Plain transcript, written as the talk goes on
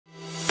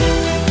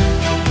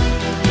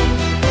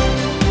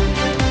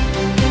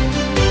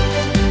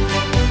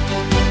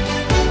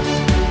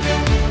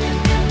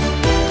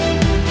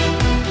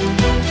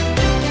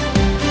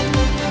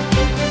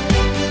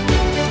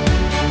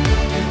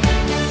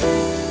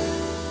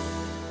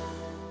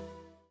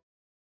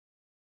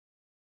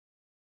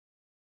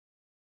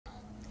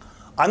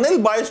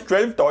Anil buys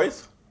 12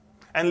 toys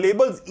and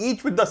labels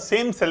each with the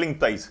same selling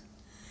price.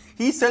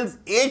 He sells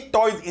 8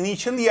 toys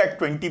initially at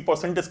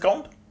 20%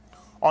 discount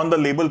on the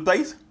label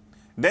price.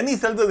 Then he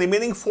sells the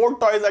remaining 4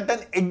 toys at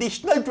an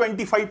additional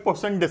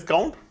 25%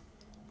 discount.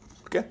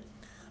 Okay.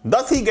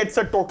 Thus he gets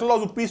a total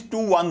of rupees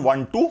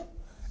 2112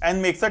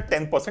 and makes a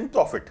 10%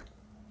 profit.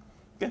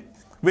 Okay.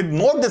 With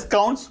no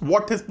discounts,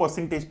 what his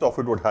percentage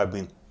profit would have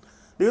been?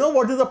 Do you know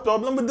what is the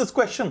problem with this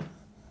question?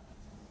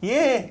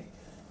 Yeah.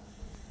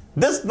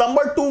 This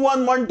number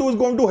 2112 is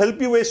going to help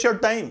you waste your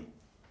time.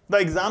 The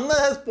examiner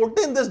has put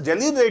in this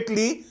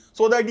deliberately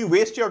so that you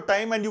waste your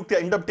time and you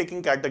end up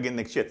taking CAT again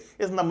next year.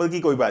 Is number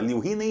की कोई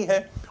value ही नहीं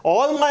है.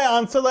 All my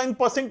answers are in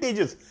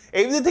percentages.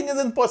 Everything is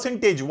in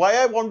percentage.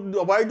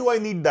 Why do I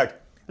need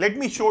that? Let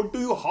me show to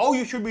you how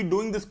you should be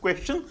doing this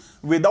question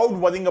without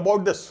worrying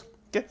about this.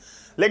 Okay.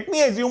 Let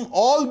me assume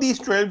all these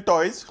 12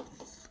 toys,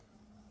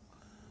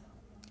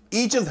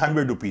 each is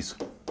 100 rupees.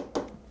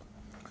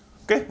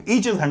 Okay,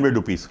 each is 100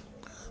 rupees.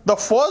 The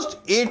first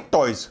 8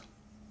 toys,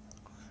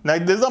 now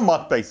this is a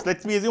mark price.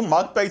 Let me assume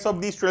mark price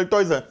of these 12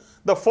 toys.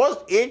 The first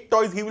 8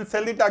 toys he will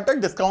sell it at a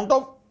discount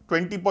of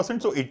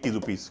 20%, so 80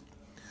 rupees.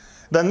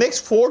 The next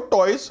 4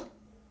 toys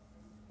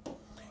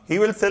he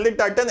will sell it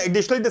at an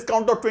additional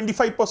discount of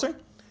 25%.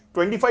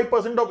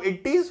 25% of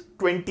 80 is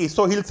 20,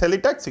 so he'll sell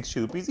it at 60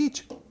 rupees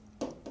each.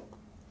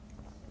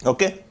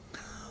 Okay.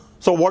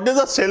 So what is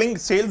the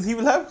sales he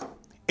will have?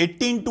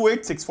 18 into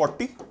 8,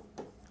 640,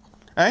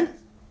 and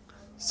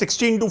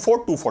 16 into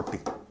 4, 240.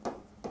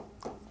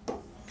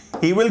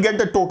 He will get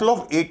a total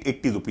of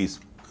 880 rupees.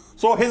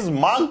 So his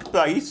marked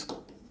price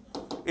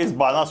is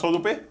 1200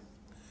 rupees.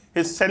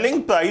 His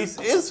selling price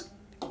is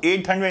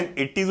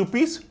 880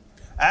 rupees.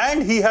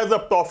 And he has a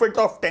profit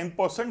of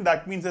 10%.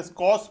 That means his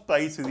cost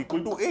price is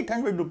equal to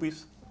 800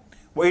 rupees.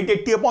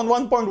 880 upon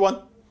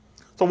 1.1.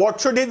 So what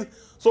should his...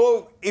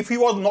 So if he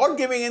was not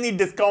giving any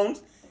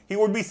discounts, he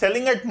would be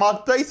selling at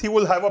mark price. He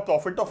will have a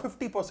profit of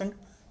 50%.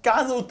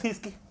 क्या जरूरत थी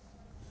इसकी?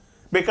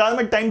 बेकार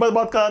में time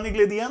बर्बाद कराने के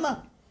लिए दिया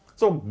ना.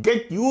 So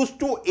get used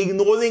to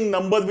ignoring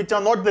numbers which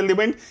are not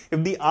relevant.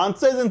 If the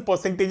answer is in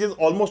percentages,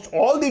 almost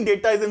all the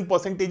data is in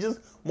percentages,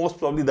 most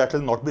probably that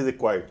will not be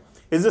required.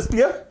 Is this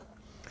clear?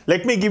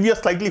 Let me give you a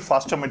slightly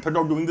faster method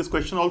of doing this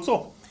question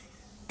also.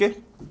 Okay,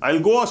 I'll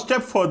go a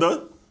step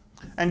further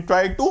and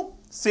try to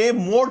save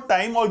more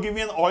time or give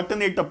you an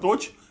alternate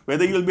approach.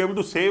 Whether you'll be able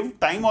to save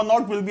time or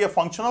not will be a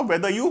function of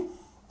whether you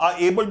are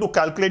able to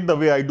calculate the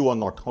way I do or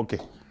not. Okay.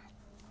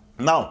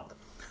 Now,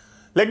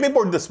 let me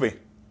put it this way.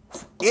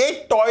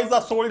 8 toys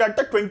are sold at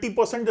a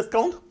 20%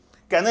 discount.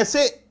 Can I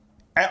say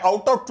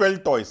out of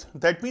 12 toys?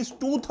 That means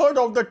 2/3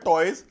 of the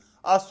toys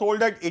are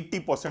sold at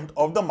 80%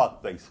 of the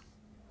mark price.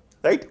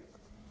 Right?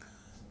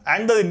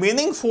 And the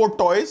remaining 4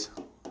 toys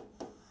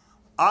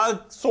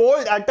are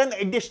sold at an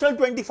additional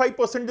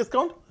 25%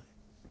 discount.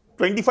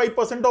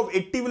 25% of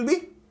 80 will be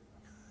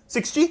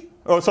 60.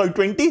 Oh, sorry,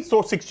 20.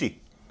 So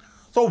 60.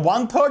 So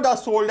 1/3 are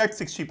sold at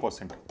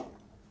 60%.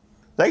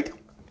 Right?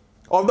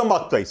 Of the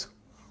mark price.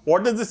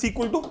 What is this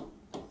equal to?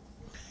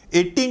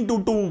 18 to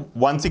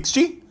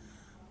 160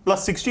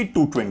 plus 60,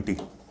 220.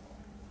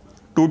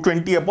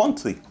 220 upon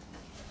 3.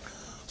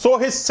 So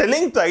his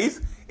selling price,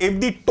 if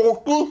the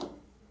total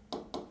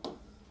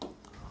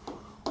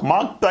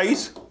mark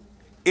price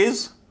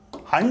is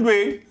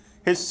 100,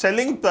 his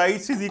selling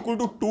price is equal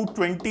to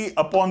 220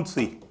 upon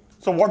 3.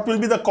 So what will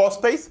be the cost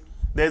price?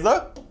 There's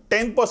a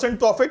 10%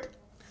 profit.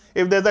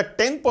 If there's a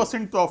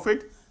 10%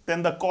 profit,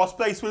 then the cost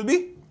price will be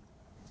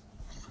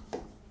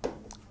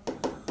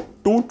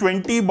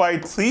 220 by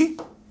 3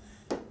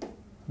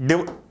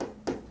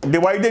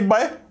 divided by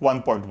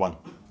 1.1,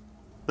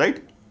 right?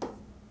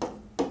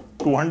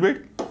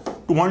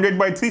 200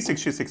 by 3,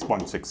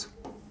 66.6.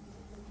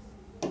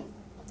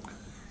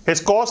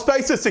 His cost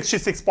price is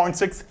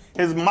 66.6.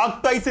 His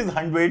mark price is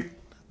 100.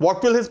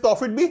 What will his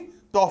profit be?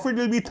 Profit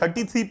will be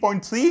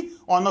 33.3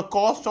 on a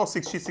cost of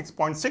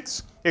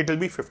 66.6. It will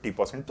be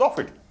 50%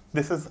 profit.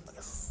 This is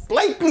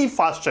slightly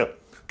faster.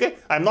 Okay,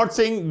 I'm not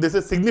saying this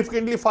is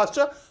significantly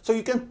faster, so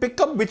you can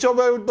pick up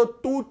whichever the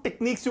 2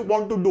 techniques you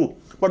want to do.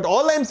 But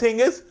all I'm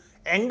saying is,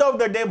 end of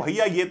the day,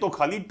 भैया ये तो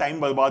खाली time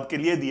बर्बाद के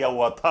लिए दिया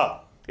हुआ था.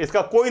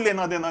 इसका कोई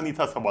लेना देना नहीं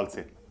था सवाल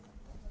से.